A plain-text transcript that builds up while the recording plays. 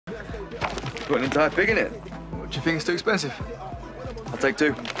put an entire pig in it. What, do you think it's too expensive? I'll take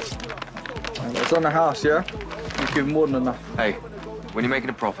 2. It's on the house, yeah? You've given more than enough. Hey, when you're making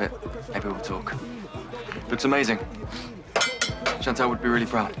a profit, maybe we'll talk. Looks amazing. Chantal would be really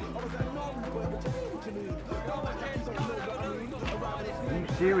proud. Are you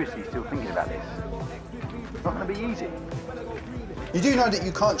seriously still thinking about this? It's not going to be easy. You do know that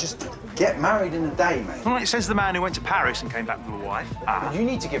you can't just get married in a day, mate. Well, it says the man who went to Paris and came back with a wife. You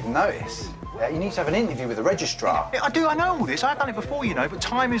need to give notice. Yeah, you need to have an interview with the registrar. Yeah, I know all this. I've done it before, you know, but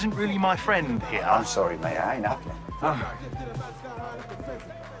time isn't really my friend here. I'm sorry, mate. That ain't happening.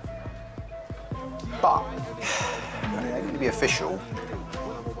 But, it need to be official.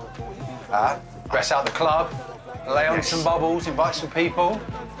 Dress out the club, lay on some bubbles, invite some people,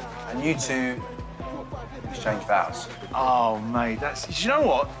 and you two exchange vows. Oh, mate, that's... You know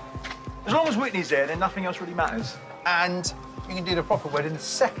what? As long as Whitney's there, then nothing else really matters. And you can do the proper wedding the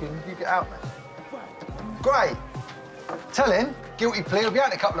second you get out, mate. Great. Tell him, guilty plea, he'll be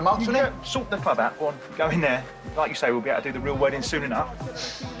out in a couple of months, won't he? Sort the club out, go on, go in there. Like you say, we'll be able to do the real wedding soon enough.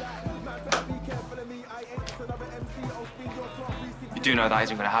 You do know that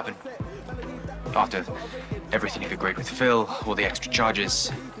isn't going to happen. After everything you've agreed with Phil, all the extra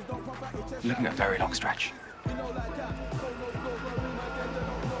charges, you're looking at a very long stretch.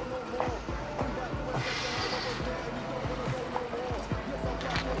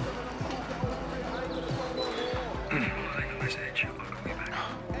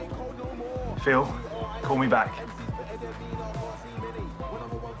 Phil, call me back.